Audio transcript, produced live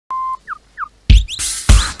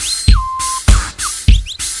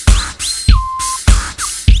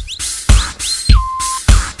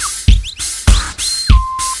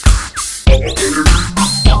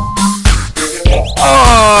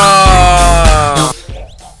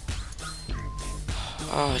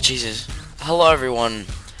Jesus. Hello everyone.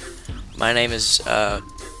 My name is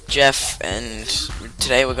Jeff, and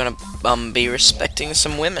today we're gonna be respecting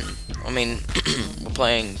some women. I mean, we're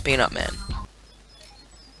playing Peanut Man.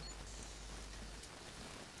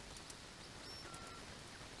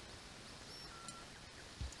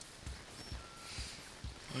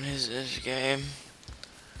 What is this game?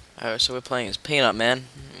 Oh, so we're playing as Peanut Man.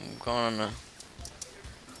 I'm going on a...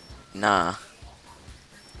 Nah.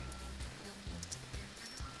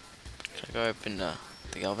 Should I go open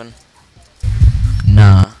the oven?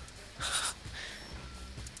 Nah.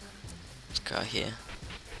 Let's go here.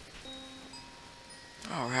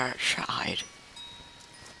 Alright, side.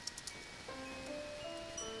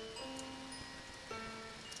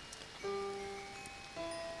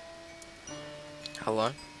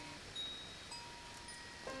 Hello?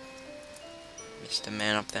 Mr.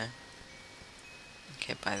 Man up there.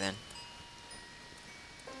 Okay, bye then.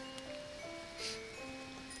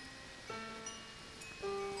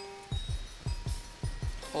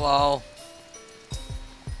 Hello.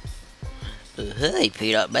 Hey,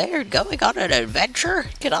 Peanut Man, going on an adventure?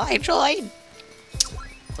 Can I join?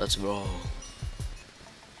 Let's roll.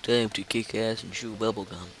 Time to kick ass and chew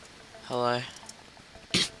bubblegum. Hello.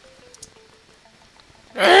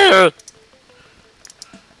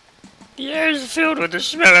 The air is filled with the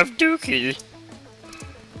smell of dookie.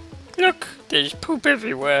 Look, there's poop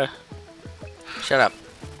everywhere. Shut up.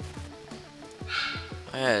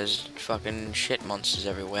 Oh, yeah, there's fucking shit monsters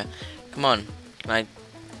everywhere. Come on, can I...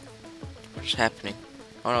 What's happening?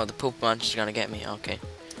 Oh no, the poop monster's gonna get me. Okay.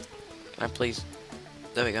 Can I please...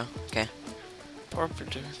 There we go. Okay. Purple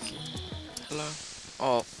dookie. Hello.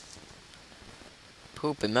 Oh.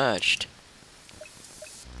 Poop emerged.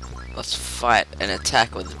 Let's fight and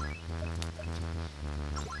attack with...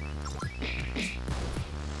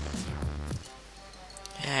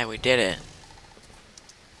 Yeah, we did it.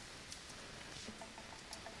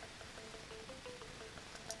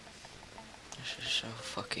 This is so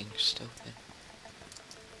fucking stupid.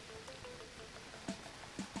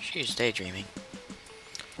 She's daydreaming.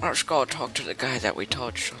 Let's go talk to the guy that we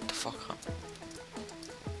told shut the fuck up.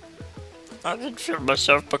 I did feel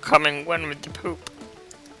myself becoming one with the poop.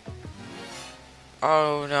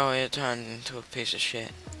 Oh no, it turned into a piece of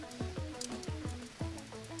shit.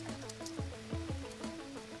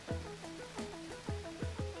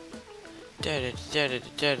 Let's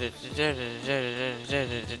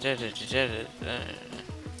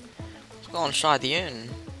go inside the inn.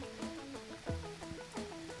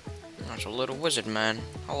 There's a little wizard man.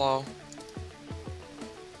 Hello.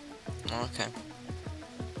 Okay.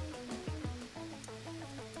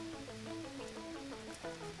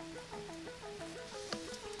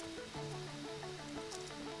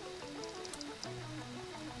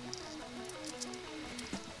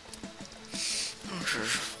 This is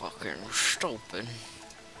fucking stupid.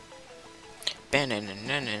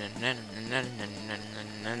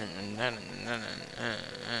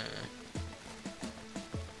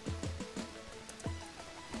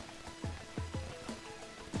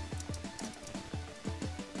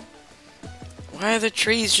 Why are the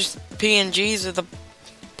trees just PNGs of the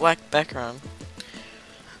black background?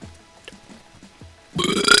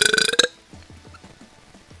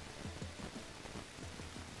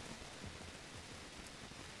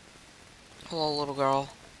 Hello, little girl.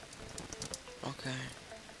 Okay.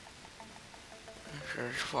 This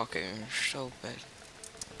is fucking stupid.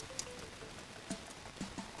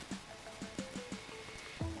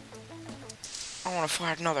 I wanna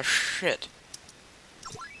fight another shit.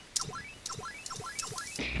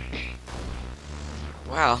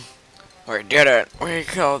 Wow. We did it. We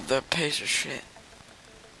killed the piece of shit.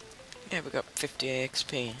 Yeah, we got 50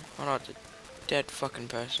 XP. Oh no, it's a dead fucking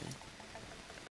person.